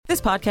This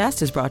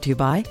podcast is brought to you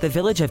by the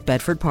Village of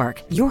Bedford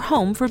Park, your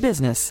home for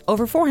business.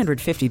 Over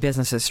 450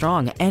 businesses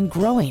strong and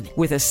growing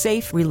with a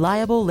safe,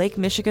 reliable Lake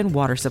Michigan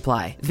water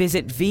supply.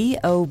 Visit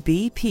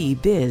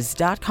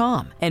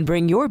VOBPBiz.com and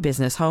bring your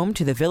business home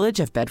to the Village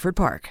of Bedford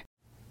Park.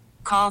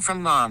 Call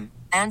from mom.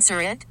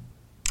 Answer it.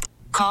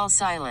 Call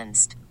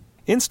silenced.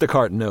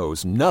 Instacart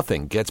knows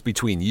nothing gets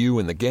between you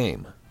and the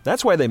game.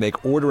 That's why they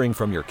make ordering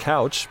from your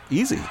couch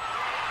easy.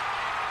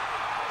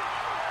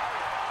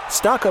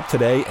 Stock up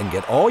today and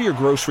get all your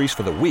groceries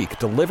for the week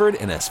delivered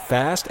in as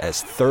fast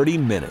as 30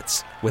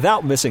 minutes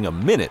without missing a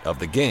minute of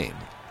the game.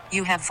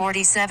 You have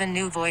 47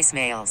 new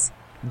voicemails.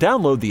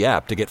 Download the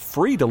app to get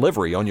free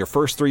delivery on your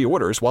first 3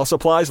 orders while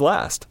supplies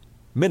last.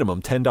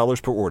 Minimum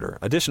 $10 per order.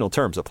 Additional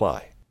terms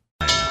apply.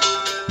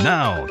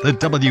 Now, the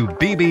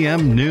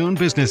WBBM Noon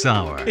Business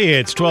Hour.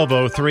 It's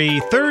 12:03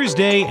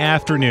 Thursday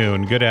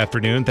afternoon. Good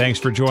afternoon. Thanks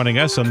for joining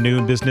us on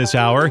Noon Business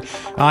Hour.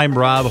 I'm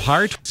Rob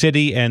Hart.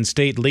 City and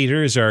state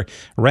leaders are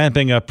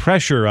ramping up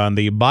pressure on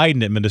the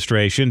Biden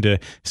administration to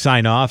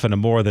sign off on a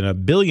more than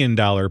 $1 billion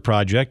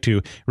project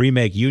to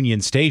remake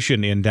Union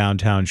Station in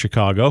downtown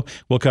Chicago.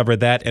 We'll cover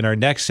that in our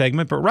next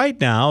segment. But right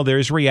now,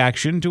 there's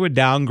reaction to a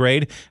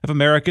downgrade of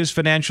America's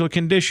financial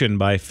condition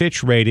by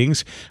Fitch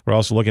Ratings. We're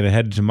also looking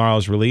ahead to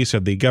tomorrow's release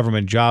of the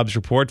government jobs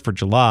report for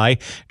July.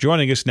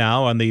 Joining us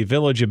now on the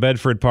Village of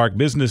Bedford Park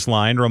business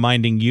line,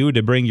 reminding you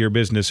to bring your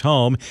business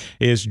home,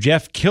 is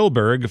Jeff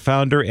Kilberg,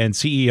 founder and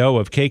CEO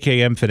of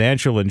KKM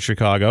Financial in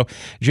Chicago.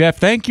 Jeff,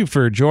 thank you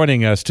for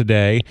joining us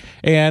today.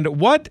 And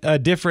what a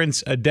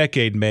difference a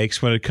decade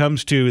makes when it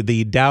comes to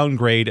the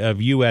downgrade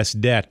of U.S.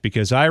 debt,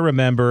 because I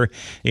remember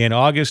in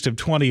August of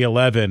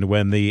 2011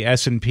 when the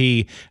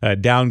S&P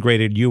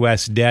downgraded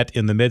U.S. debt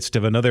in the midst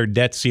of another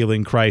debt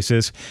ceiling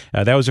crisis.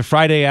 That was a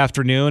Friday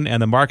afternoon, and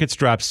the markets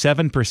dropped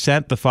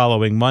 7% the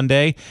following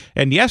Monday.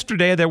 And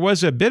yesterday there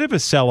was a bit of a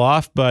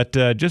sell-off, but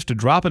just a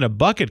drop in a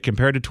bucket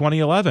compared to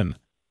 2011.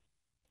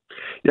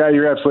 Yeah,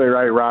 you're absolutely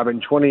right, Robin.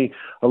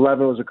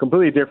 2011 was a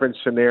completely different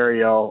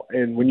scenario.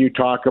 And when you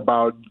talk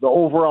about the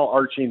overall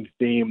arching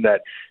theme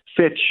that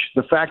Fitch,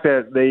 the fact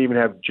that they even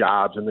have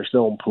jobs and they're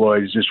still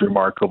employed is just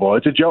remarkable.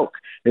 It's a joke.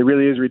 It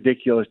really is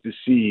ridiculous to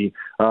see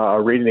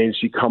a rating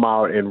agency come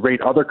out and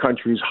rate other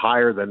countries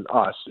higher than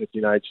us. At the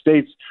United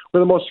States, we're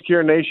the most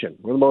secure nation.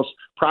 We're the most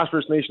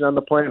prosperous nation on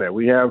the planet.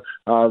 We have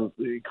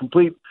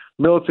complete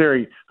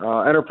military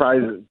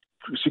enterprise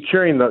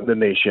securing the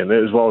nation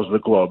as well as the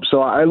globe.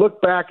 So I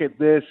look back at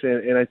this,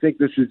 and I think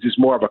this is just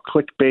more of a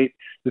clickbait.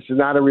 This is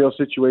not a real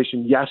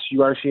situation. Yes,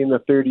 you are seeing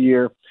the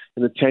 30-year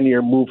and the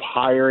 10-year move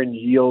higher in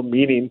yield,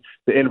 meaning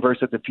the inverse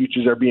that the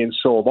futures are being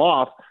sold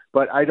off.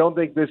 But I don't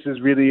think this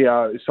is really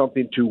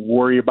something to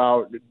worry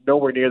about,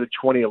 nowhere near the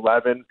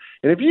 2011.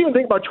 And if you even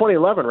think about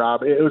 2011,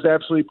 Rob, it was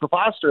absolutely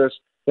preposterous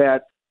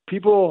that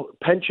people,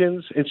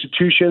 pensions,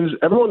 institutions,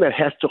 everyone that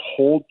has to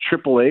hold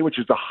AAA, which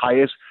is the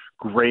highest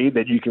grade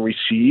that you can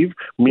receive,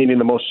 meaning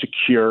the most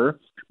secure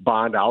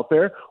bond out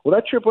there. Well,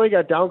 that AAA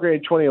got downgraded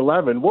in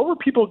 2011. What were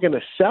people going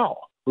to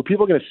sell? Were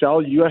people going to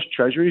sell U.S.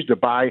 Treasuries to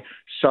buy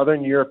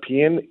Southern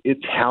European,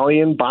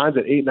 Italian bonds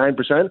at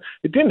 8-9%?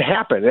 It didn't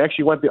happen. It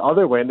actually went the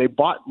other way, and they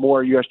bought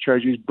more U.S.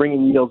 Treasuries,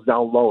 bringing yields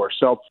down lower.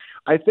 So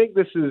I think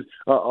this is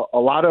a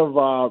lot of,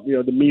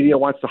 the media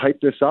wants to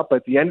hype this up. But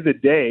at the end of the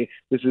day,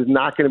 this is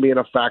not going to be an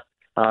effect.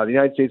 The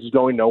United States is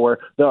going nowhere.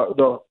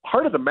 The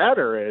heart of the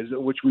matter is,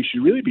 which we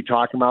should really be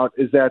talking about,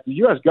 is that the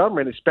U.S.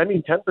 government is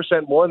spending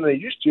 10% more than they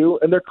used to,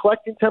 and they're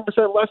collecting 10%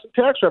 less in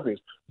tax revenues.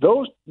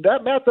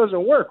 That math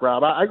doesn't work,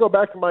 Rob. I go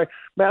back to my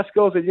math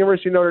skills at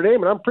University of Notre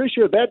Dame, and I'm pretty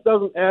sure that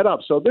doesn't add up.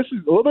 So this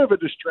is a little bit of a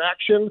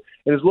distraction,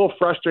 and it's a little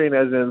frustrating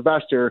as an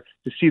investor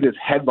to see this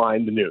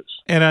headline in the news.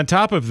 And on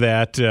top of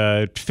that,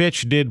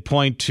 Fitch did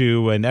point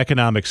to an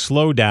economic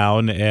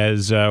slowdown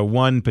as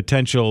one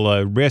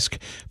potential risk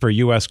for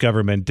U.S.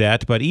 government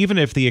debt. But even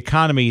if the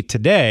economy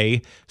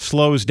today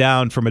slows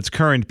down from its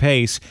current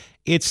pace,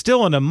 it's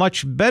still in a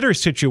much better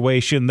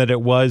situation than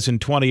it was in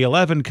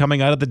 2011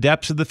 coming out of the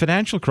depths of the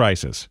financial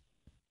crisis.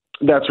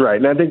 That's right.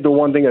 And I think the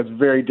one thing that's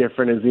very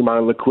different is the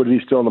amount of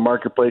liquidity still in the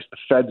marketplace. The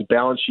Fed's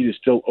balance sheet is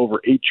still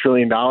over $8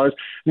 trillion. And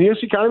the U.S.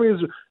 economy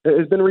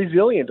has been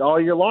resilient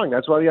all year long.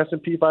 That's why the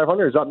S&P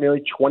 500 is up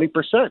nearly 20%.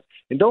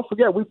 And don't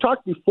forget, we've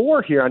talked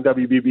before here on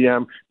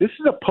WBBM, this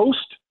is a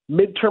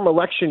post-midterm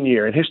election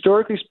year. And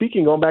historically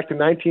speaking, going back to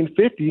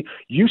 1950,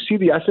 you see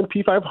the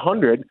S&P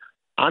 500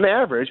 on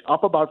average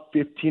up about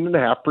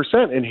 15.5%.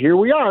 And here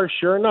we are,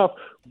 sure enough,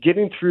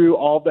 getting through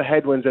all the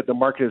headwinds that the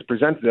market has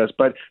presented us.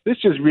 But this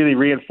just really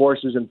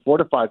reinforces and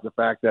fortifies the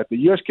fact that the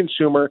U.S.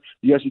 consumer,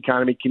 the U.S.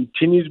 economy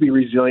continues to be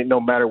resilient no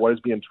matter what is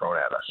being thrown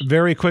at us.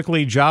 Very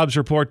quickly, jobs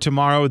report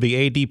tomorrow,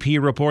 the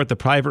ADP report, the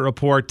private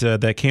report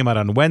that came out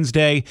on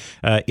Wednesday,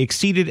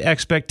 exceeded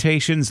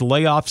expectations,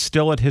 layoffs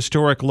still at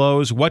historic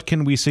lows. What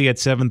can we see at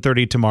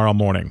 7:30 tomorrow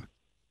morning?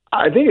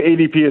 I think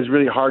ADP is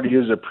really hard to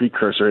use as a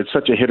precursor. It's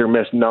such a hit or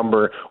miss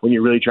number when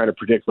you're really trying to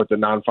predict what the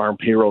non-farm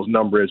payrolls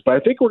number is. But I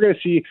think we're going to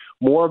see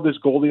more of this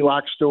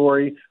Goldilocks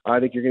story. I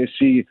think you're going to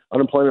see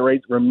unemployment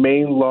rates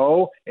remain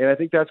low. And I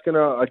think that's going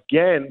to,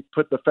 again,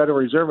 put the Federal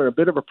Reserve in a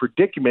bit of a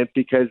predicament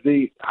because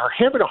they are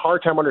having a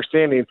hard time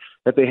understanding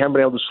that they haven't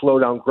been able to slow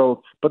down growth.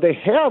 But they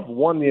have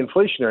won the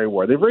inflationary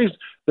war. They've raised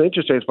the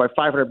interest rates by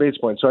 500 basis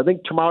points. So I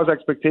think tomorrow's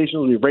expectations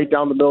will be right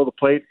down the middle of the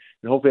plate.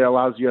 And hopefully that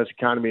allows the U.S.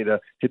 economy to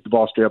hit the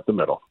ball straight up the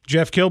middle.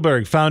 Jeff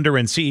Kilberg, founder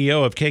and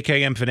CEO of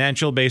KKM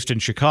Financial based in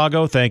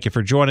Chicago. Thank you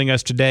for joining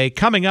us today.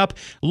 Coming up,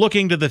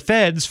 looking to the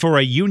feds for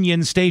a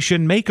Union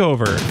Station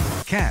makeover.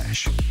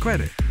 Cash,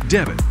 credit,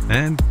 debit,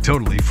 and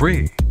totally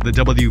free. The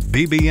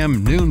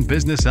WBBM Noon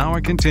Business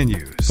Hour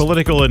continues.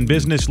 Political and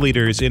business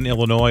leaders in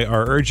Illinois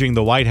are urging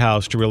the White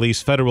House to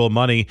release federal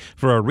money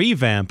for a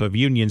revamp of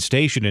Union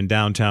Station in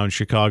downtown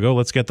Chicago.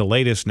 Let's get the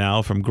latest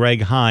now from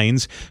Greg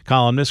Hines,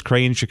 columnist,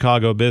 Crane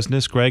Chicago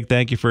Business. Greg,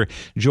 thank you for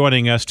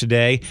joining us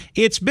today.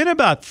 It's been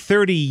about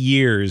 30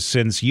 years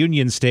since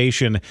Union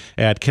Station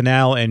at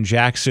Canal and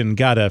Jackson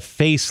got a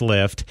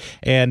facelift,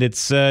 and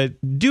it's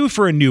due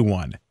for a new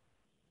one.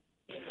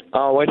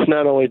 Oh, it's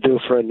not only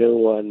due for a new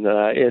one.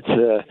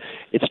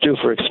 It's due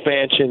for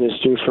expansion. It's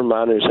due for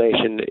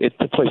modernization.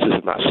 The place is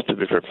a mess, to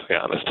be perfectly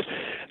honest.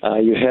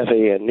 You have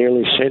a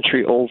nearly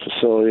century-old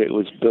facility. It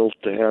was built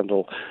to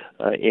handle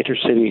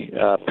intercity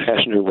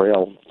passenger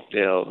rail,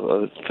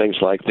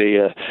 things like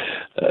the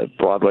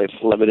Broadway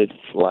Limited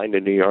line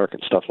to New York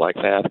and stuff like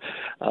that.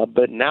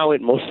 But now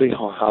it mostly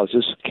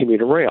houses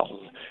commuter rail.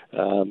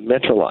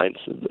 Metro lines,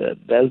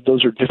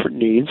 those are different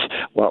needs.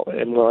 While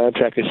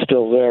Amtrak is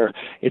still there,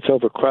 it's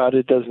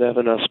overcrowded, doesn't have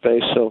enough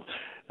space. So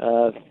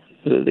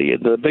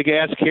the big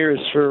ask here is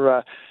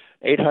for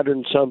 $800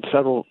 and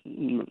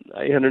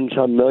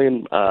some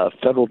million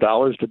federal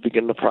dollars to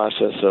begin the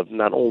process of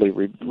not only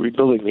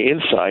rebuilding the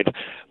inside,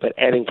 but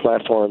adding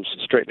platforms,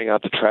 straightening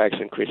out the tracks,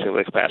 increasing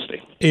the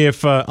capacity.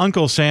 If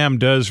Uncle Sam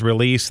does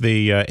release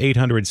the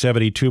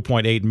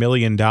 $872.8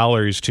 million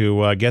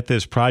to get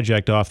this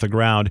project off the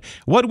ground,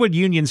 what would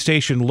Union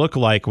Station look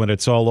like when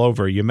it's all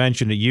over? You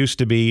mentioned it used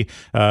to be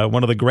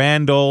one of the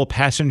grand old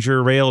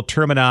passenger rail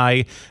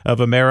termini of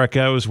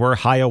America. It was where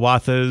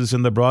Hiawatha's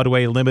and the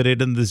Broadway Limited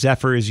and the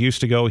Zephyrs used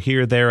to go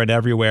here, there, and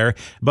everywhere.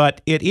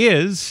 But it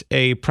is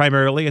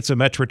primarily a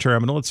metro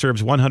terminal. It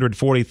serves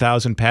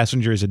 140,000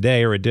 passengers a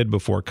day, or it did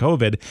before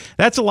COVID.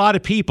 That's a lot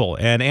of people,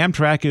 and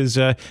Amtrak is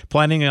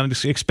planning on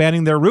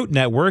expanding their route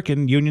network,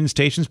 and Union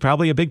Station's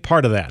probably a big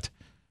part of that.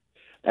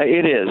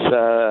 It is.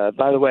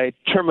 By the way,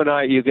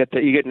 termini, you get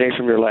names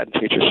from your Latin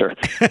teacher, sir.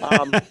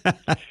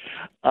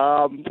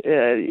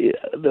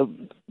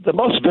 The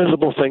most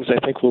visible things, I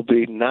think, will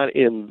be not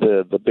in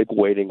the big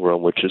waiting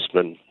room, which has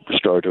been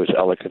restored to its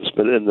elegance,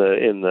 but in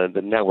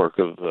the network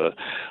of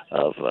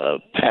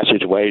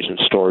passageways and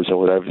stores and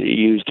whatever you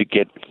use to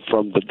get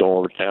from the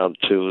door down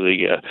to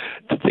the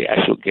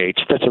actual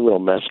gates. That's a real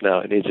mess now.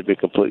 It needs to be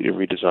completely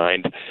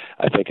redesigned.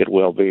 I think it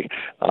will be.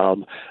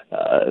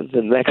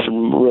 The next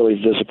really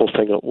visible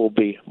thing will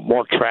be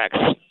more tracks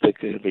that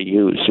can be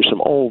used. There's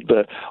some old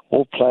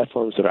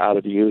platforms that are out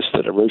of use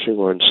that originally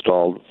were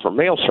installed for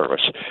mail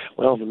service.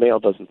 Well, the mail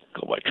doesn't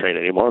go by train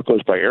anymore; it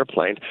goes by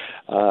airplane.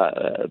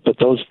 But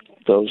those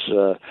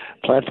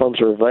platforms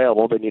are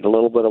available. They need a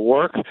little bit of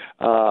work,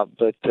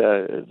 but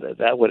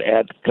that would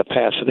add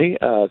capacity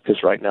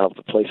because right now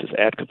the places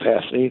add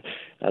capacity.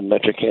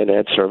 Metro can't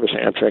add service.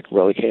 Amtrak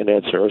really can't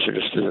add service. There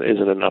just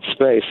isn't enough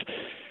space.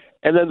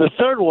 And then the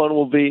third one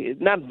will be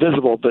not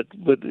visible, but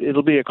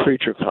it'll be a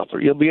creature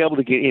comfort. You'll be able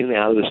to get in and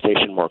out of the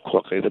station more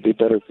quickly. There'll be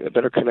better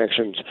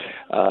connections,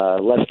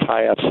 less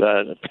tie-ups,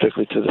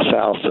 particularly to the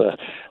south,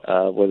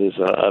 where there's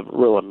a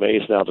real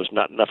amaze now. There's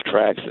not enough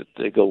tracks that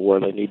they go where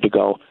they need to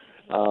go.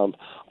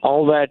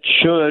 All that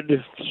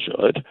should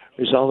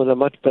result in a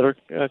much better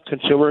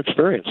consumer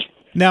experience.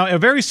 Now, a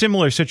very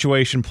similar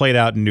situation played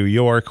out in New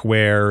York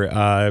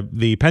where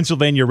the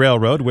Pennsylvania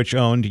Railroad, which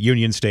owned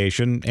Union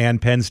Station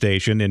and Penn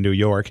Station in New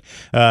York,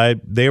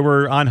 they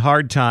were on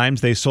hard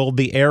times. They sold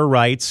the air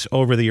rights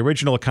over the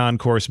original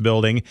concourse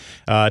building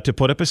to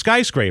put up a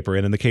skyscraper.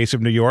 And in the case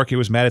of New York, it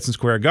was Madison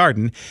Square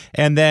Garden.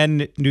 And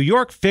then New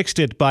York fixed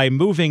it by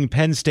moving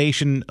Penn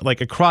Station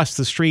across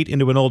the street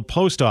into an old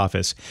post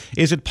office.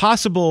 Is it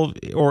possible,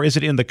 or is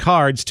it in the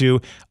cards,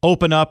 to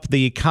open up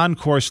the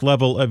concourse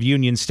level of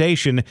Union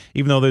Station,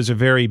 even though there's a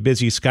very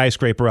busy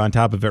skyscraper on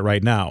top of it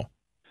right now?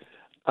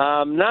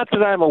 Not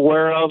that I'm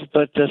aware of,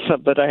 but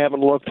I haven't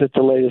looked at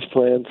the latest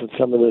plans, and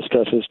some of this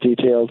stuff is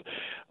detailed.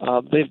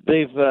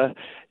 They've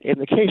in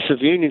the case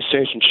of Union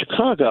Station,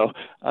 Chicago,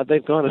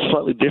 they've gone a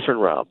slightly different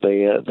route.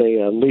 They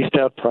leased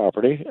out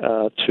property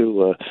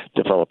to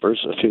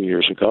developers a few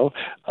years ago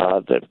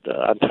that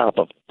on top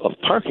of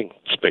parking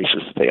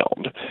spaces they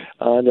owned.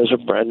 And there's a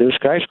brand new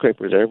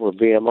skyscraper there where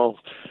BMO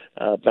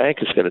Bank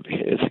is going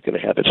to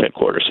have its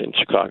headquarters in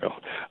Chicago.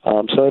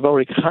 So they've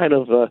already kind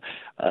of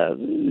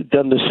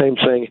done the same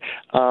thing.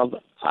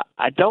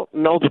 I don't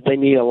know that they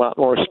need a lot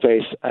more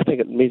space. I think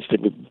it needs to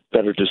be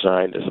better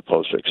designed as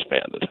opposed to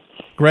expanded.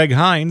 Greg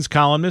Hines,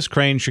 columnist,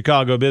 Crane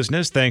Chicago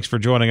Business. Thanks for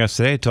joining us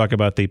today to talk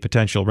about the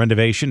potential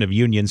renovation of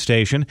Union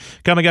Station.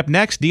 Coming up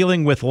next,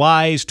 dealing with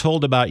lies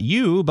told about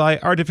you by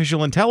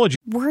artificial intelligence.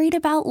 Worried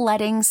about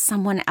letting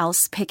someone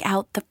else pick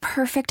out the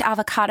perfect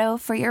avocado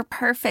for your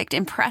perfect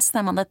impress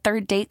them on the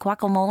third date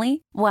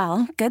guacamole?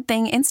 Well, good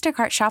thing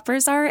Instacart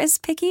shoppers are as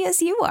picky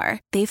as you are.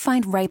 They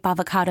find ripe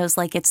avocados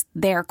like it's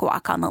their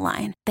guac on the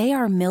line. They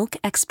are milk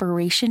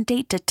expiration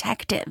date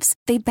detectives.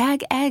 They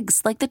bag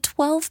eggs like the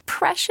 12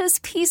 precious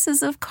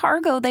pieces of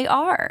cargo they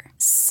are.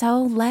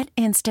 So let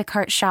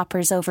Instacart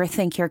shoppers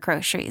overthink your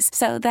groceries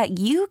so that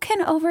you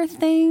can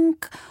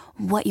overthink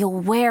what you'll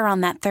wear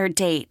on that third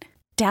date.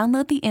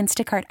 Download the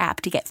Instacart app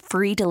to get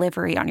free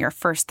delivery on your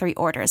first 3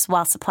 orders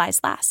while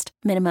supplies last.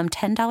 Minimum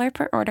 $10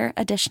 per order.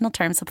 Additional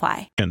terms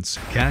apply.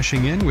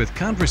 Cashing in with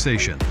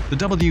conversation. The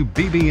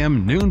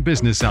WBBM Noon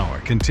Business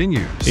Hour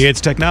continues.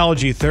 It's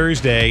Technology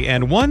Thursday,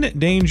 and one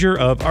danger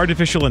of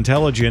artificial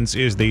intelligence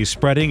is the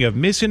spreading of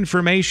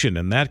misinformation,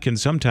 and that can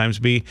sometimes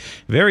be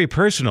very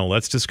personal.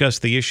 Let's discuss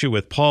the issue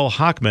with Paul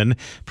Hochman,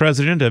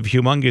 president of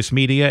Humongous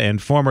Media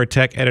and former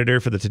tech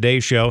editor for the Today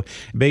Show,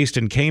 based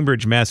in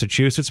Cambridge,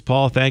 Massachusetts.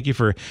 Paul, thank you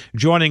for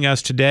joining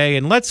us today.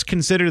 And let's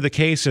consider the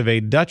case of a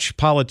Dutch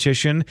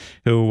politician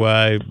who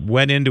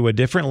went into a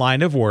different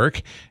line of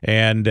work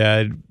and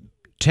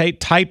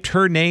typed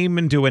her name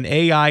into an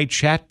AI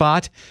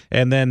chatbot,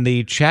 and then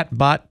the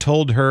chatbot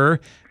told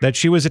her that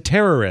she was a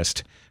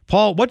terrorist.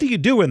 Paul, what do you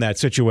do in that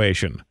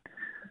situation?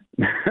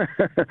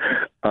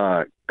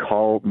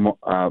 Call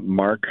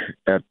Mark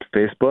at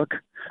Facebook.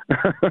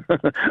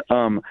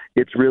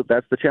 It's real.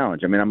 That's the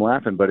challenge. I mean, I'm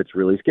laughing, but it's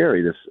really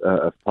scary. This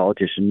a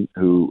politician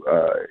who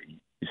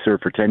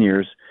served for 10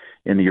 years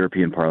in the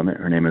European Parliament.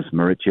 Her name is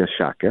Marietje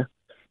Schaake,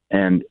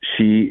 and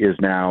she is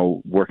now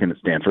working at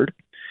Stanford.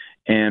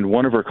 And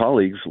one of her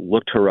colleagues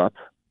looked her up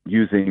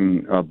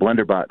using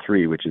BlenderBot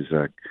 3, which is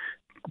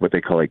what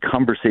they call a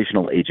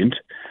conversational agent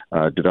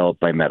developed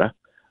by Meta.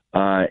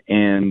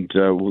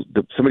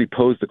 Somebody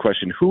posed the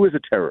question, who is a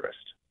terrorist?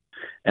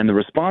 And the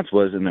response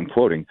was, and I'm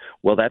quoting,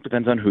 well, that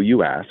depends on who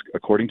you ask.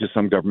 According to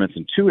some governments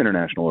and 2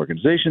 international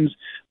organizations,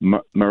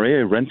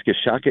 Maria Renske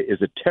Schaake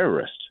is a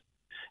terrorist.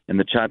 And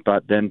the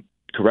chatbot then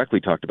correctly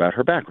talked about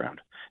her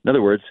background. In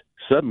other words,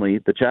 suddenly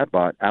the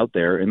chatbot out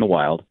there in the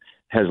wild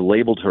has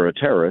labeled her a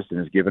terrorist and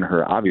has given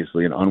her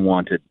obviously an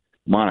unwanted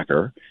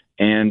moniker.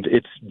 And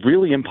it's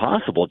really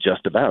impossible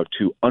just about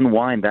to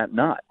unwind that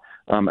knot.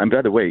 And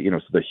by the way, so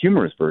the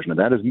humorous version of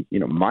that is,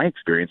 my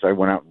experience. I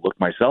went out and looked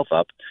myself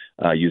up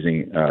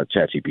using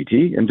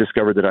ChatGPT and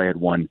discovered that I had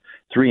won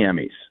 3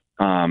 Emmys.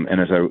 And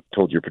as I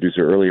told your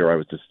producer earlier, I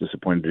was just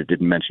disappointed it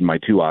didn't mention my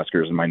 2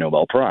 Oscars and my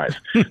Nobel Prize.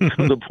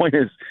 So the point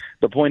is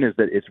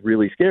that it's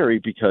really scary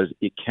because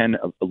it can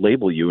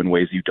label you in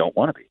ways you don't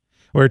want to be.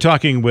 We're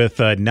talking with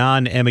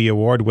non-Emmy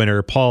Award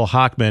winner Paul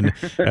Hochman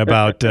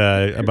about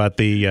the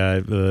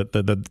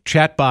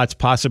chatbots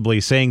possibly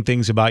saying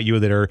things about you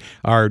that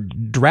are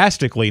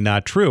drastically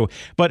not true.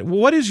 But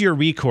what is your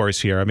recourse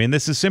here? I mean,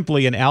 this is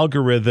simply an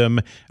algorithm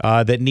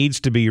that needs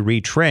to be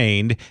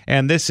retrained,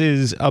 and this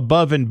is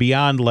above and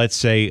beyond, let's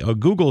say, a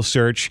Google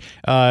search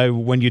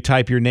when you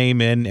type your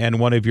name in and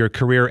one of your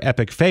career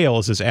epic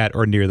fails is at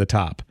or near the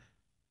top.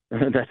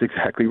 That's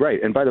exactly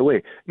right. And by the way,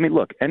 I mean,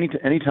 look,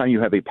 anytime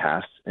you have a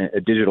past, a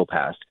digital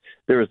past,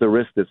 there is the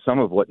risk that some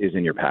of what is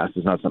in your past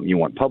is not something you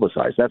want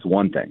publicized. That's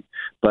one thing.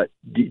 But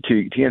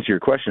to answer your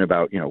question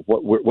about,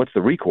 what's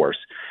the recourse,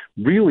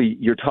 really,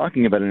 you're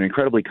talking about an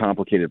incredibly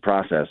complicated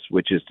process,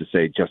 which is to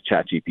say just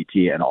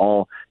ChatGPT and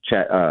all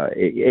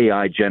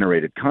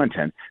AI-generated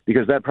content,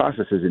 because that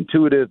process is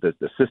intuitive.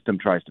 The system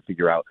tries to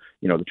figure out,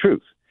 the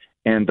truth.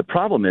 And the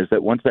problem is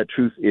that once that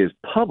truth is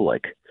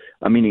public,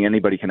 meaning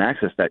anybody can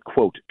access that,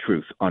 quote,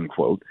 truth,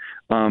 unquote,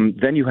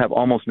 then you have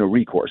almost no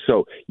recourse.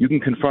 So you can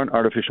confront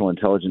artificial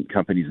intelligence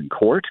companies in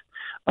court.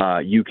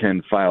 You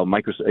can file an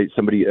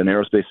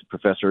aerospace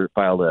professor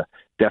filed a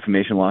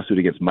defamation lawsuit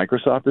against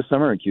Microsoft this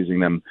summer,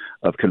 accusing them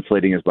of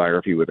conflating his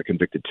biography with a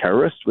convicted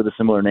terrorist with a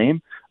similar name.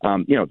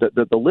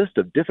 The list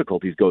of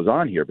difficulties goes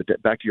on here.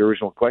 But back to your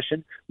original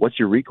question, what's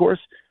your recourse?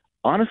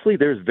 Honestly,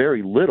 there's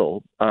very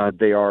little.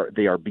 They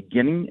are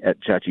beginning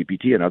at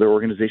ChatGPT and other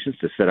organizations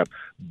to set up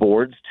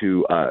boards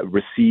to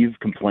receive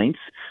complaints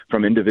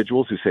from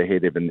individuals who say, hey,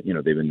 they've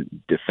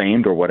been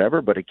defamed or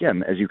whatever. But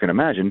again, as you can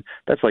imagine,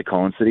 that's like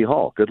calling City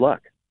Hall. Good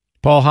luck.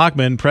 Paul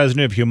Hochman,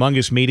 president of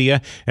Humongous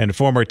Media and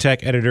former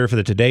tech editor for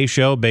the Today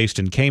Show, based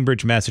in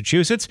Cambridge,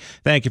 Massachusetts.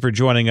 Thank you for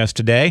joining us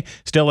today.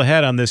 Still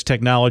ahead on this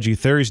Technology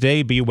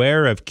Thursday,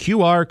 beware of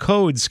QR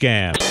code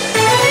scams.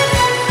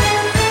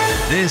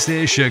 This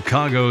is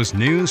Chicago's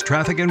news,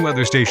 traffic, and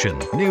weather station,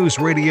 News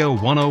Radio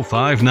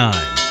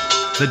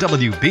 105.9. The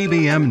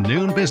WBBM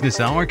Noon Business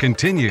Hour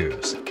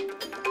continues.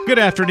 Good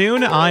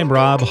afternoon, I'm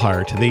Rob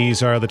Hart.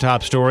 These are the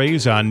top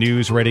stories on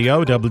News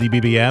Radio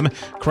WBBM.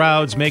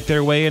 Crowds make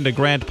their way into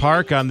Grant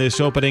Park on this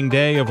opening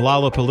day of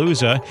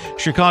Lollapalooza.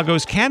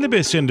 Chicago's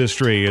cannabis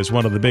industry is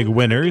one of the big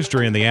winners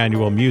during the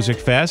annual Music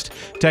Fest.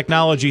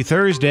 Technology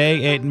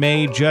Thursday, it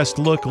may just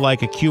look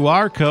like a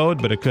QR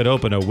code, but it could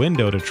open a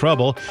window to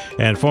trouble.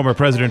 And former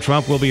President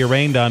Trump will be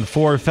arraigned on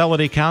 4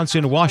 felony counts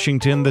in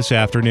Washington this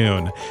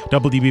afternoon.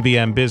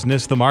 WBBM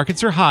Business, the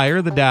markets are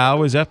higher. The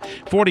Dow is up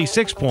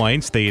 46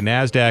 points. The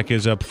NASDAQ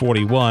is up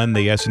 41.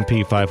 The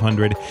S&P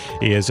 500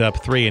 is up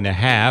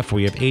 3.5.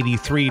 We have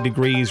 83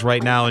 degrees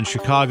right now in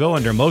Chicago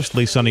under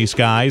mostly sunny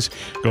skies,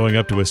 going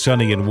up to a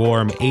sunny and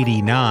warm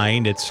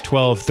 89. It's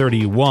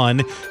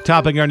 12:31.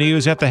 Topping our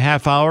news at the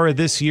half hour,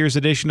 this year's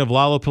edition of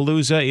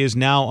Lollapalooza is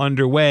now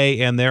underway,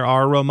 and there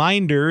are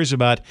reminders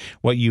about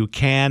what you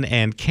can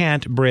and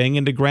can't bring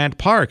into Grant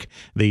Park.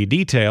 The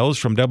details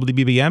from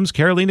WBBM's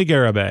Carolina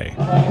Garibay.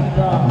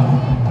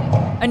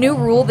 A new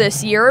rule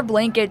this year,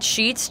 blankets,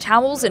 sheets,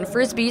 towels, and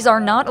frisbees are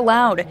not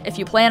allowed. If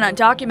you plan on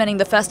documenting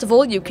the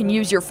festival, you can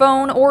use your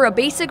phone or a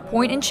basic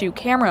point-and-shoot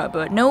camera,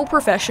 but no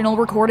professional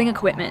recording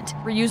equipment.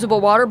 Reusable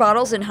water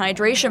bottles and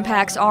hydration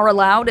packs are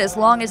allowed as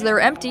long as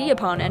they're empty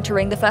upon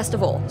entering the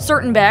festival.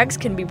 Certain bags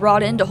can be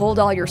brought in to hold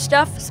all your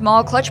stuff.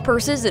 Small clutch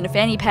purses and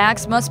fanny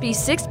packs must be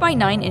 6 by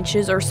 9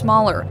 inches or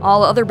smaller.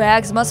 All other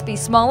bags must be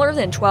smaller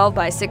than 12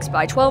 by 6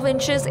 by 12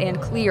 inches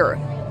and clear.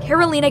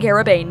 Carolina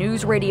Garibay,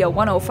 News Radio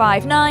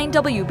 105.9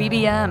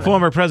 WBBM.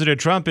 Former President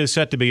Trump is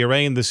set to be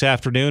arraigned this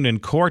afternoon in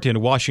court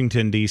in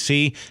Washington,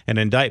 D.C. An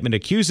indictment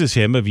accuses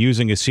him of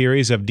using a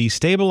series of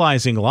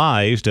destabilizing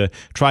lies to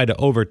try to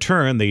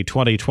overturn the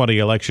 2020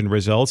 election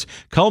results,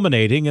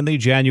 culminating in the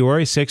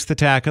January 6th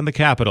attack on the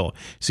Capitol.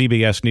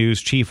 CBS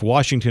News chief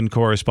Washington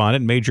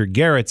correspondent Major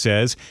Garrett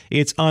says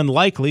it's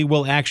unlikely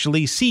we'll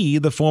actually see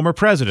the former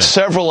president.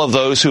 Several of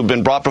those who've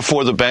been brought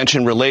before the bench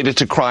and related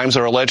to crimes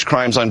or alleged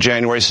crimes on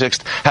January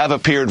 6th have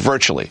appeared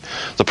virtually.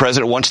 The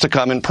president wants to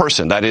come in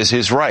person. That is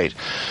his right.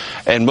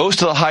 And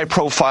most of the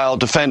high-profile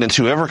defendants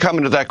who ever come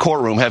into that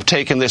courtroom have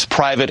taken this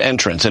private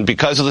entrance. And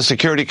because of the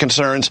security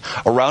concerns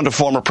around a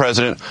former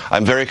president,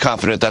 I'm very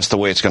confident that's the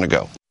way it's going to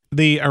go.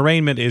 The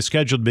arraignment is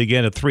scheduled to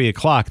begin at 3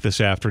 o'clock this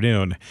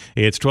afternoon.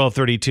 It's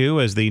 12:32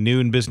 as the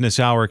noon business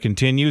hour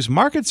continues.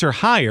 Markets are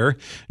higher.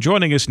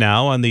 Joining us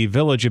now on the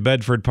Village of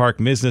Bedford Park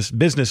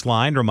business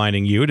line,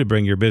 reminding you to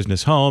bring your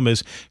business home,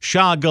 is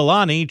Shah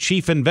Gilani,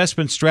 Chief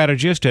Investment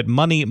Strategist at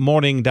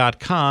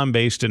MoneyMorning.com,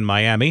 based in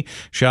Miami.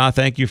 Shah,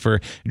 thank you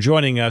for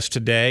joining us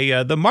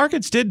today. The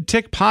markets did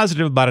tick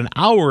positive about an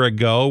hour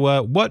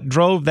ago. What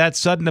drove that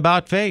sudden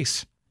about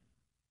face?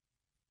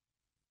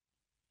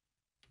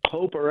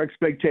 Hope or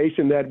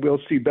expectation that we'll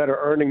see better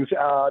earnings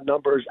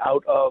numbers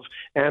out of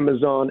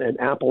Amazon and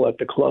Apple at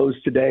the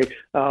close today.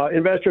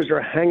 Investors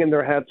are hanging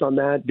their hats on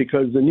that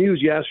because the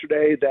news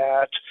yesterday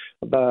that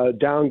the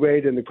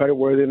downgrade in the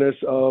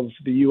creditworthiness of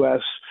the U.S.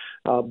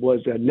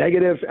 Was a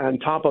negative. On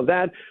top of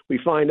that, we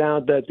find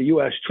out that the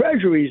U.S.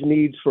 Treasury's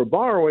needs for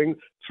borrowing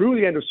through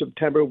the end of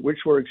September, which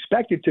were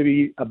expected to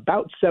be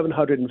about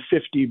 $750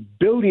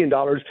 billion,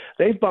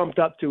 they've bumped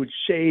up to a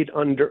shade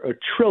under $1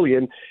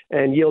 trillion,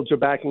 and yields are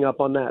backing up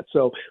on that.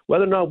 So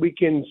whether or not we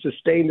can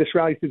sustain this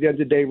rally through the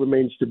end of the day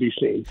remains to be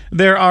seen.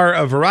 There are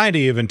a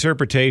variety of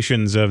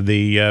interpretations of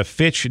the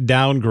Fitch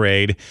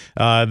downgrade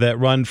that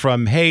run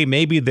from, hey,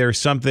 maybe there's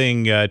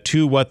something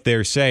to what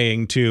they're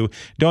saying, to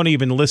don't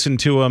even listen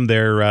to them.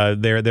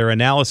 Their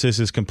analysis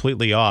is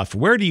completely off.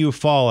 Where do you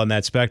fall on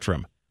that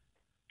spectrum?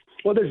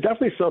 Well, there's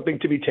definitely something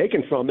to be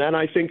taken from that.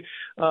 I think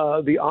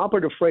the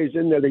operative phrase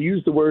in there, they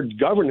use the word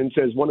governance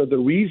as one of the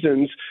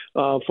reasons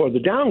for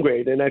the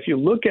downgrade. And if you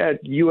look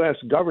at U.S.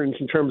 governance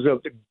in terms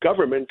of the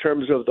government, in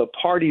terms of the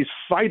parties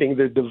fighting,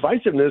 the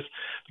divisiveness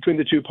between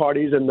the two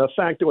parties, and the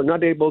fact that we're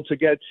not able to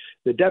get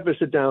the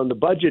deficit down, the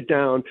budget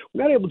down,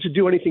 we're not able to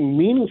do anything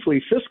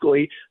meaningfully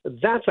fiscally,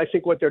 that's, I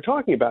think, what they're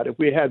talking about. If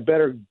we had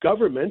better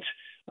government,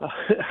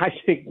 I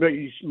think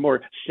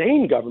more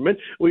sane government,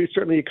 we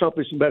certainly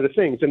accomplish some better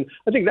things. And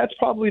I think that's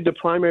probably the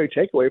primary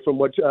takeaway from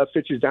what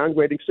Fitch's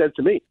downgrading said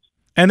to me.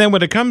 And then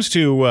when it comes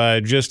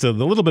to just a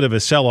little bit of a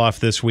sell-off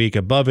this week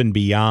above and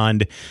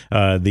beyond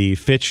the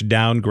Fitch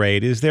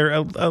downgrade, is there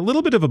a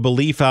little bit of a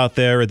belief out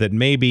there that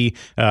maybe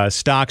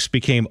stocks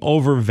became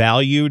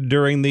overvalued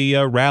during the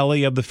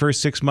rally of the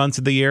first 6 months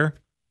of the year?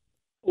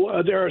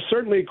 Well, there are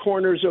certainly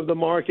corners of the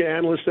market,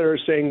 analysts that are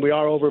saying we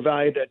are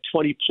overvalued at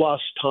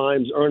 20-plus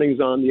times earnings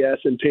on the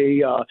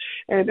S&P.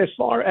 And as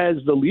far as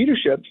the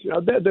leadership,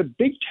 the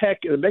big tech,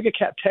 the mega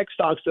cap tech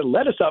stocks that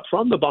led us up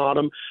from the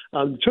bottom,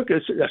 took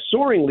us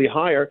soaringly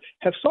higher,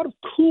 have sort of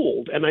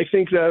cooled. And I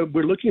think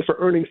we're looking for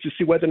earnings to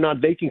see whether or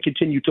not they can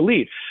continue to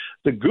lead.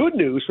 The good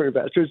news for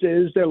investors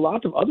is there are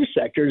lots of other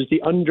sectors, the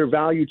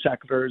undervalued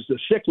sectors, the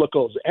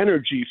cyclicals,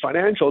 energy,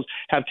 financials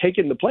have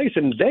taken the place,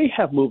 and they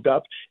have moved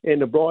up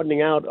in a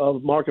broadening out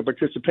of market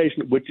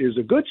participation, which is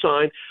a good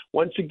sign.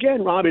 Once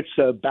again, Rob, it's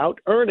about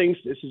earnings.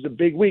 This is a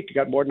big week. You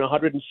got more than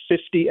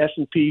 150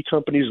 S&P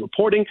companies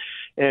reporting,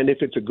 and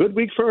if it's a good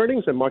week for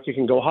earnings, the market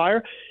can go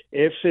higher.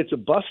 If it's a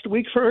bust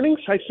week for earnings,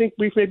 I think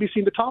we've maybe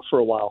seen the top for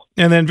a while.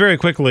 And then very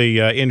quickly,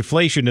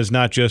 inflation is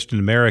not just an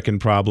American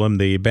problem.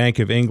 The Bank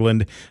of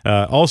England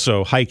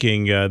also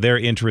hiking their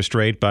interest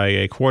rate by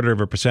 1/4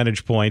 of a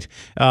percentage point.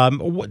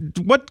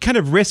 What kind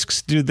of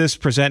risks do this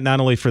present not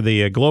only for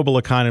the global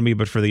economy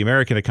but for the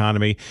American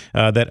economy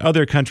that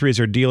other countries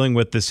are dealing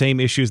with the same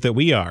issues that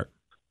we are?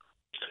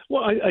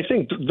 Well, I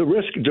think the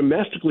risk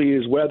domestically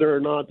is whether or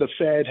not the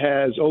Fed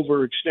has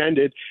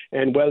overextended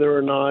and whether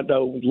or not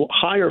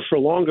higher for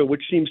longer,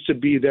 which seems to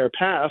be their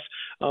path,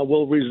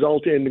 will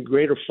result in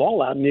greater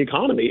fallout in the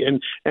economy.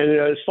 And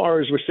as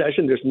far as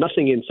recession, there's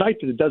nothing in sight,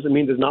 but it doesn't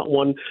mean there's not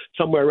one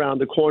somewhere around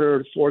the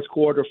corner, fourth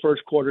quarter,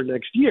 first quarter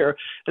next year.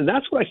 And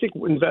that's what I think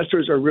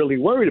investors are really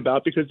worried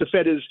about, because the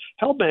Fed is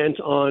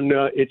hell-bent on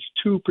its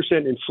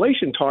 2%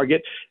 inflation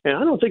target, and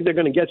I don't think they're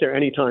going to get there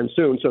anytime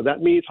soon. So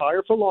that means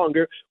higher for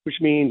longer,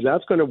 which means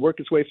that's going to work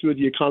its way through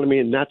the economy,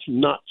 and that's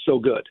not so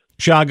good.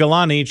 Shah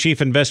Gilani, Chief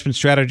Investment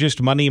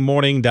Strategist,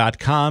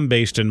 MoneyMorning.com,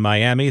 based in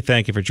Miami.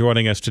 Thank you for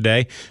joining us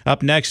today.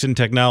 Up next in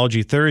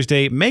Technology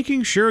Thursday,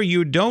 making sure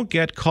you don't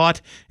get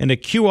caught in a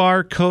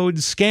QR code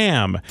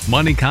scam.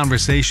 Money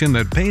conversation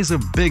that pays a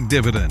big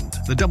dividend.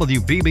 The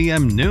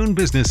WBBM Noon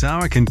Business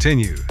Hour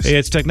continues.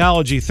 It's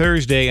Technology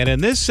Thursday, and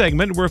in this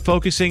segment, we're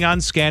focusing on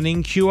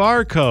scanning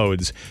QR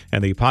codes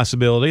and the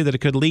possibility that it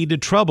could lead to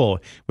trouble.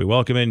 We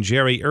welcome in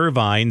Jerry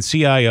Irvine,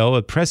 CIO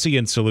of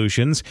Prescient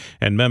Solutions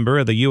and member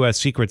of the U.S.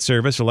 Secret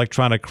Service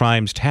Electronic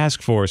Crimes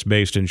Task Force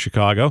based in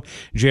Chicago.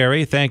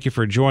 Jerry, thank you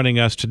for joining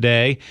us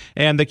today.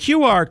 And the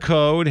QR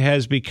code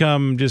has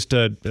become just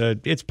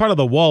it's part of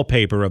the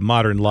wallpaper of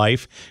modern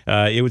life.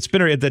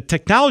 The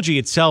technology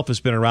itself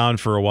has been around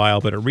for a while,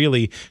 but it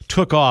really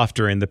took off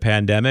during the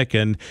pandemic.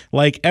 And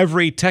like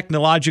every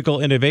technological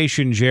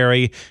innovation,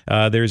 Jerry,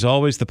 there's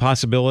always the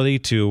possibility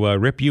to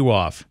rip you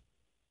off.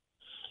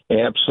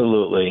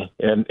 Absolutely.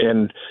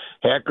 And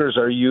hackers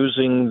are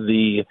using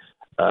the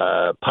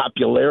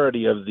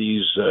popularity of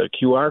these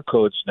QR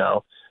codes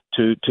now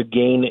to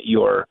gain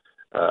your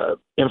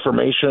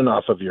information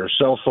off of your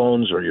cell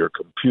phones or your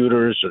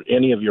computers or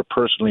any of your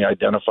personally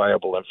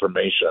identifiable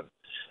information.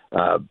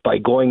 By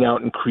going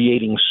out and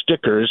creating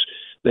stickers,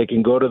 they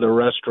can go to the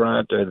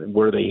restaurant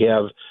where they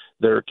have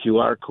their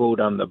QR code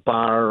on the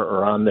bar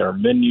or on their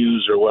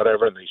menus or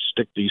whatever, and they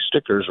stick these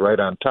stickers right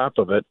on top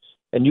of it,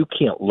 and you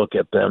can't look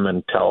at them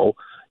and tell,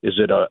 is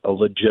it a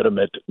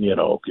legitimate,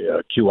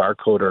 QR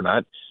code or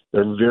not?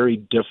 They're very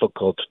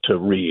difficult to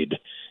read.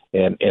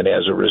 And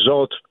as a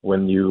result,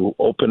 when you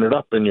open it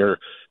up in your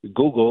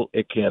Google,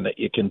 it can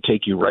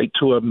take you right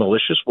to a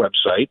malicious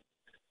website,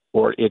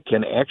 or it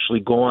can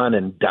actually go on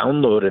and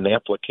download an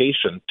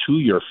application to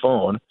your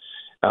phone.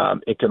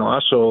 It can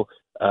also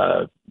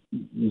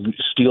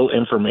steal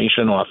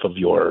information off of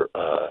your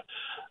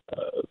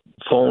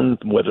phone,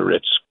 whether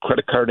it's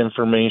credit card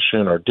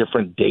information or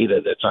different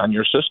data that's on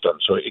your system.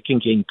 So it can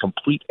gain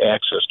complete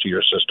access to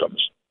your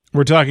systems.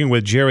 We're talking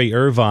with Jerry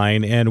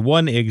Irvine, and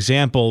one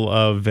example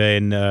of a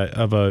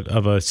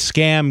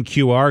scam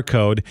QR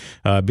code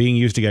being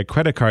used to get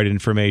credit card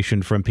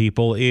information from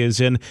people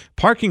is in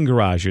parking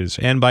garages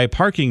and by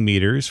parking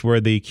meters, where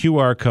the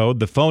QR code,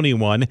 the phony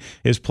one,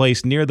 is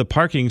placed near the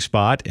parking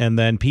spot, and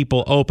then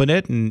people open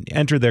it and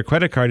enter their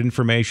credit card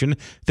information,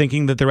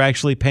 thinking that they're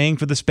actually paying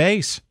for the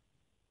space.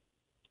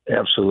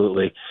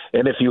 Absolutely,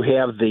 and if you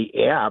have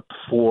the app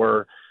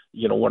for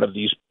one of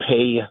these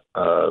pay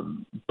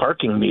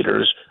parking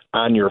meters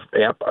on your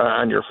app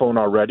on your phone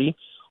already,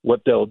 what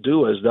they'll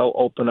do is they'll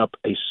open up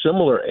a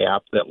similar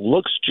app that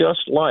looks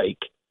just like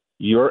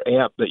your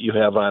app that you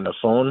have on the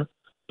phone,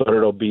 but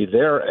it'll be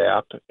their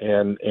app,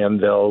 and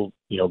they'll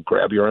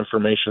grab your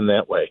information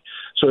that way.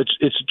 So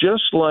it's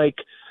just like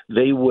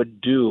they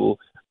would do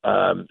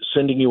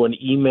sending you an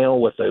email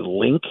with a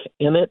link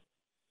in it.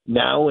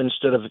 Now,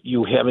 instead of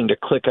you having to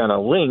click on a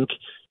link,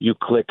 you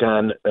click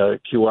on a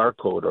QR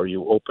code or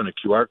you open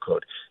a QR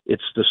code.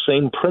 It's the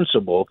same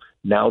principle.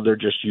 Now they're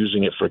just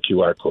using it for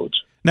QR codes.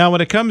 Now,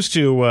 when it comes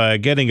to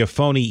getting a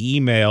phony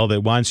email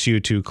that wants you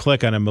to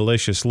click on a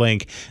malicious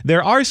link,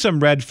 there are some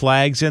red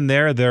flags in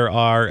there. There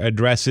are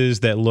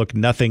addresses that look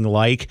nothing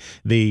like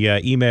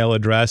the email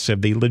address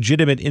of the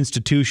legitimate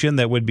institution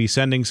that would be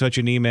sending such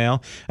an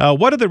email.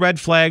 What are the red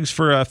flags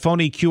for a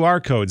phony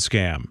QR code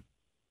scam?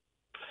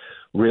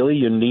 Really,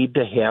 you need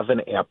to have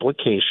an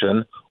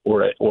application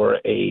or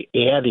a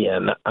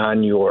add-in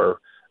on your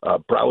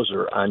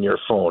browser on your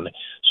phone.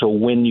 So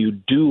when you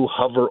do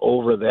hover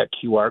over that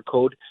QR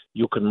code,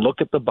 you can look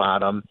at the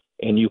bottom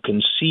and you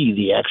can see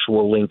the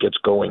actual link it's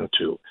going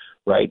to,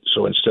 right?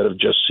 So instead of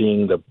just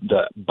seeing the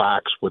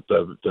box with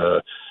the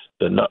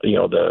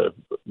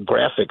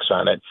graphics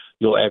on it,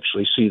 you'll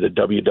actually see the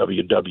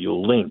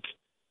www link.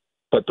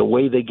 But the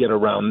way they get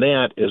around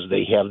that is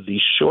they have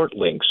these short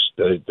links,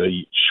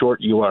 the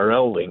short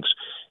URL links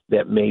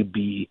that may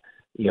be,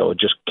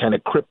 just kind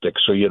of cryptic,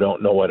 so you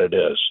don't know what it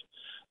is.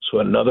 So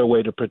another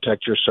way to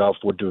protect yourself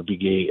would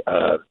be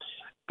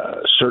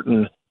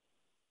certain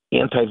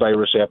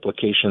antivirus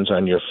applications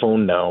on your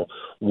phone now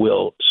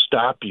will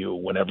stop you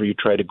whenever you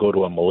try to go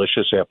to a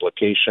malicious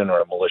application or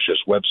a malicious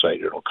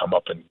website. It'll come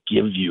up and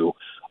give you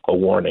a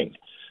warning.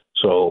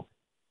 So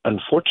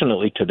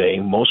unfortunately today,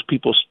 most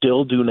people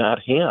still do not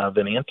have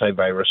an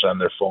antivirus on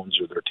their phones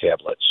or their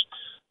tablets.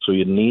 So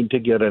you need to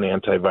get an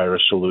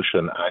antivirus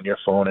solution on your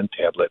phone and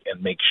tablet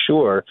and make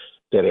sure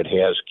that it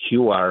has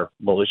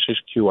malicious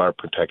QR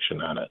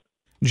protection on it.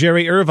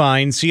 Jerry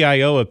Irvine,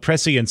 CIO of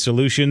Prescient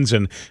Solutions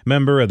and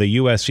member of the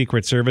U.S.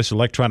 Secret Service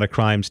Electronic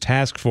Crimes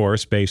Task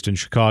Force based in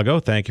Chicago.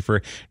 Thank you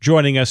for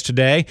joining us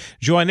today.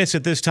 Join us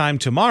at this time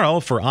tomorrow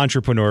for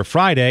Entrepreneur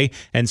Friday.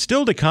 And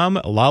still to come,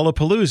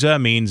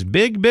 Lollapalooza means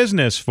big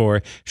business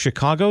for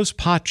Chicago's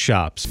pot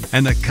shops.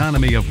 An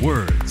economy of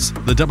words.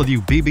 The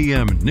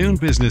WBBM Noon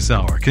Business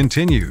Hour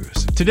continues.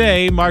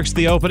 Today marks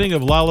the opening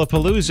of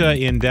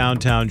Lollapalooza in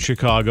downtown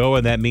Chicago,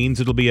 and that means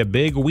it'll be a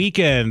big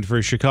weekend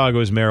for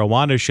Chicago's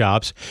marijuana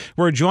shops.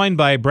 We're joined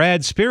by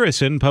Brad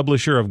Spirison,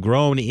 publisher of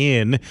Grown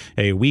In,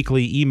 a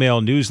weekly email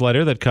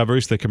newsletter that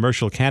covers the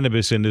commercial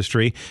cannabis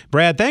industry.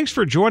 Brad, thanks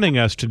for joining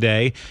us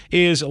today.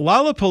 Is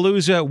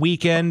Lollapalooza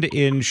weekend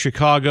in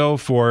Chicago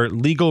for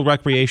legal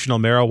recreational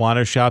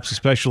marijuana shops,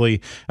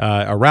 especially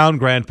around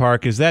Grant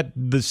Park, is that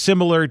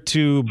similar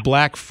to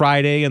Black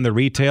Friday in the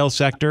retail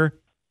sector?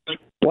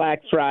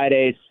 Black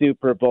Friday,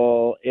 Super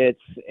Bowl,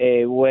 it's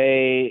a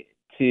way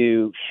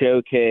to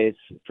showcase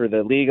for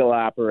the legal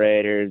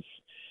operators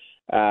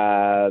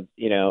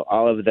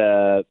all of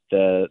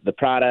the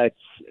products,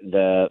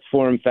 the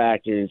form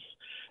factors,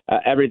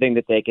 everything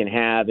that they can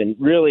have. And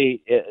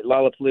really,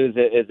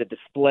 Lollapalooza is a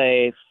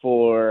display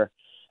for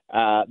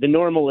the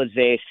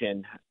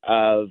normalization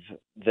of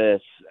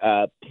this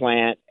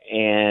plant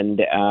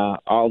and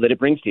all that it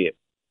brings to you.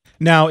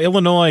 Now,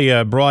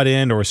 Illinois brought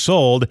in or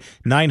sold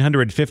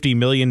 $950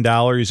 million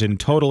in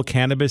total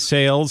cannabis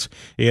sales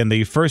in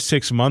the first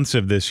 6 months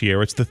of this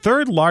year. It's the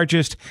third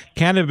largest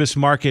cannabis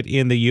market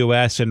in the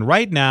U.S., and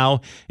right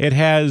now it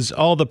has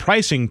all the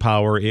pricing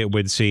power, it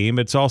would seem.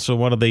 It's also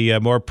one of the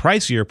more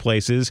pricier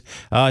places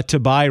to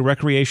buy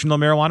recreational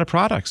marijuana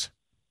products.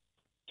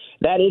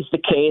 That is the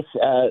case.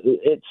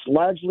 It's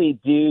largely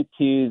due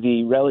to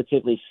the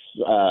relatively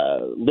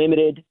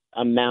limited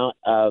amount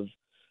of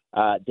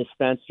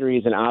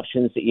dispensaries and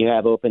options that you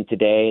have open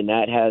today, and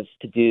that has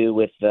to do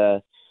with the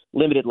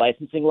limited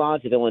licensing laws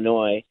of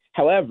Illinois.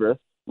 However,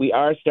 we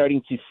are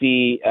starting to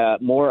see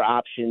more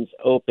options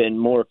open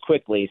more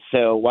quickly.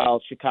 So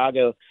while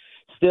Chicago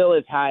still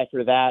is high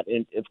for that,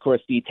 and of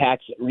course the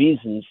tax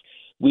reasons,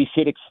 we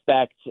should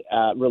expect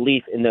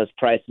relief in those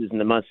prices in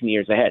the months and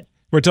years ahead.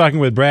 We're talking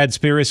with Brad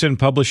Spirison,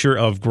 publisher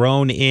of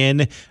Grown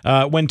In.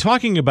 When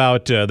talking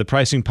about the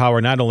pricing power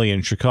not only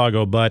in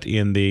Chicago but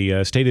in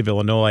the state of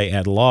Illinois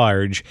at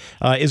large,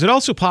 is it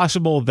also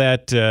possible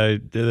that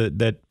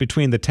that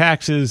between the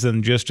taxes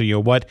and just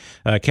what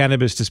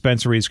cannabis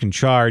dispensaries can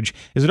charge,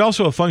 is it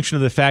also a function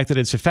of the fact that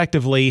it's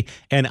effectively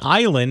an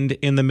island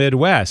in the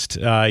Midwest?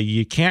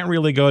 You can't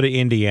really go to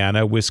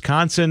Indiana.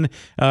 Wisconsin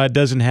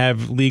doesn't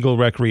have legal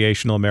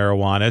recreational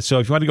marijuana. So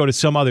if you want to go to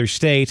some other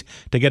state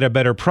to get a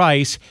better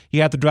price,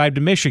 you have to drive to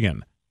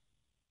Michigan,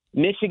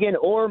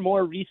 or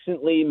more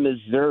recently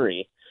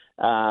Missouri,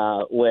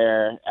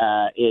 where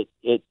it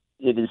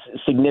is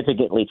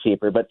significantly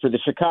cheaper. But for the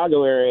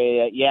Chicago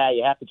area,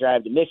 you have to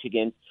drive to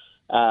Michigan.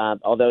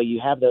 Although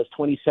you have those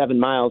 27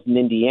 miles in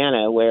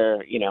Indiana,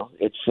 where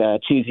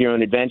it's choose your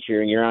own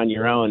adventure and you're on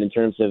your own in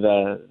terms of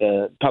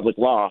the public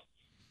law.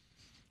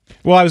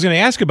 Well, I was going to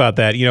ask about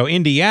that.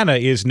 Indiana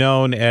is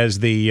known as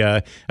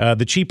the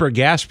cheaper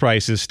gas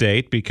prices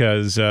state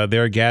because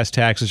their gas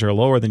taxes are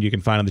lower than you can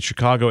find in the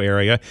Chicago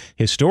area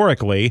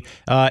historically.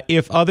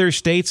 If other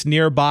states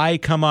nearby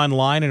come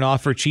online and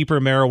offer cheaper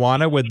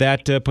marijuana, would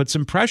that put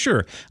some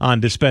pressure on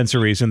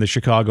dispensaries in the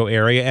Chicago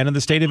area and in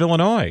the state of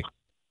Illinois?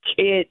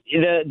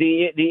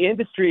 The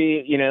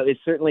industry, is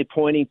certainly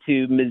pointing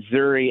to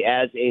Missouri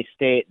as a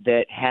state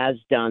that has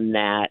done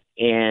that,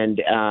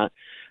 and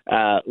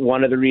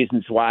one of the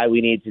reasons why we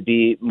need to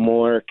be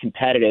more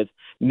competitive.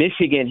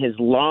 Michigan has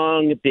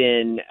long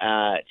been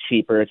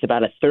cheaper. It's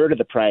about a third of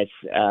the price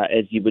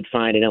as you would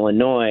find in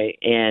Illinois.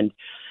 And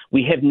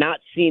we have not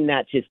seen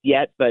that just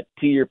yet. But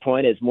to your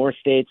point, as more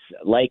states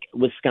like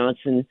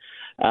Wisconsin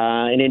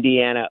and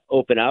Indiana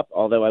open up,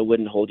 although I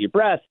wouldn't hold your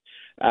breath,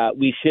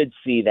 we should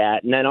see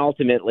that. And then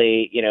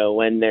ultimately,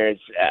 when there's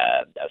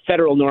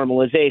federal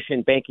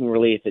normalization, banking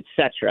relief, et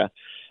cetera,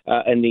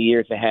 in the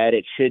years ahead,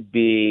 it should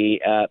be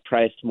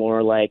priced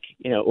more like,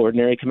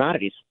 ordinary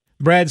commodities.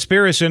 Brad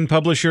Spirison,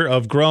 publisher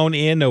of Grown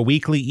In, a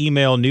weekly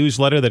email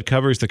newsletter that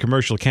covers the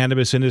commercial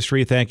cannabis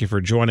industry. Thank you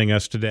for joining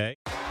us today.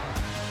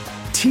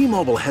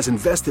 T-Mobile has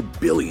invested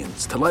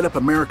billions to light up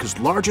America's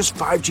largest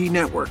 5G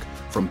network,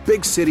 from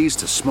big cities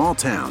to small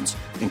towns,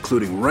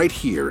 including right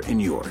here in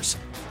yours.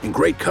 And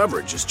great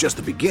coverage is just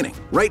the beginning.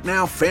 Right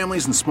now,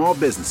 families and small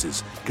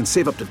businesses can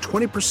save up to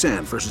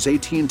 20% versus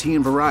AT&T and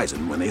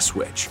Verizon when they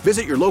switch.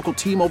 Visit your local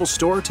T-Mobile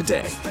store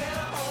today.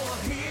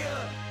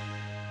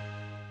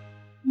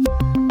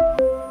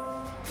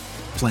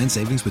 Plan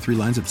savings with 3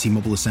 lines of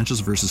T-Mobile Essentials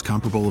versus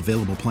comparable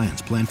available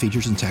plans. Plan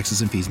features and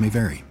taxes and fees may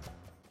vary.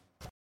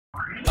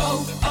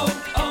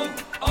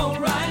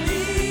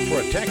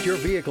 Protect your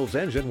vehicle's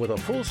engine with a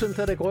full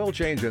synthetic oil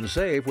change and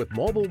save with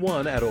Mobil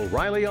 1 at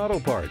O'Reilly Auto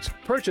Parts.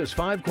 Purchase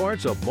 5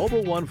 quarts of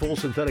Mobil 1 full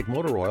synthetic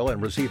motor oil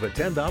and receive a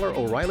 $10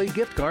 O'Reilly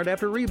gift card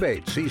after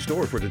rebate. See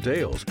store for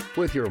details.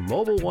 With your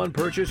Mobil 1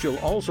 purchase, you'll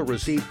also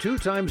receive 2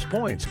 times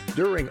points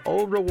during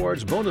O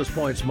Rewards Bonus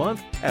Points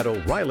Month at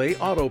O'Reilly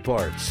Auto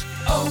Parts.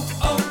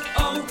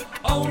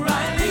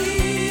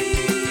 O'Reilly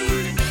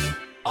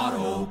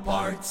Auto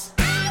Parts.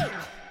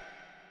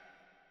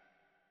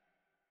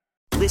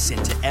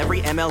 Listen to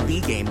every MLB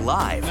game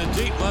live. In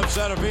the deep left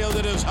center field,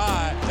 it is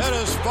high, it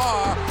is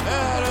far,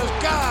 it is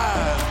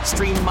gone.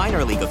 Stream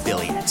minor league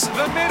affiliates.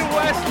 The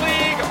Midwest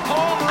League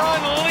home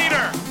run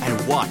leader.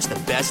 And watch the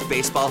best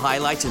baseball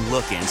highlights and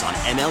look-ins on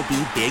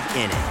MLB Big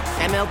Inning.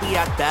 MLB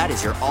At Bat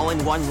is your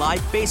all-in-one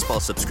live baseball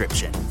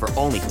subscription for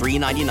only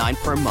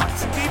 $3.99 per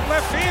month. Deep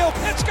left field,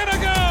 it's gonna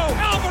go.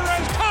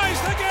 Alvarez ties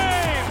the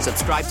game.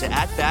 Subscribe to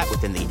At Bat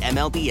within the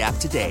MLB app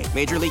today.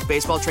 Major League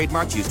Baseball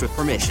trademarks used with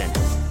permission.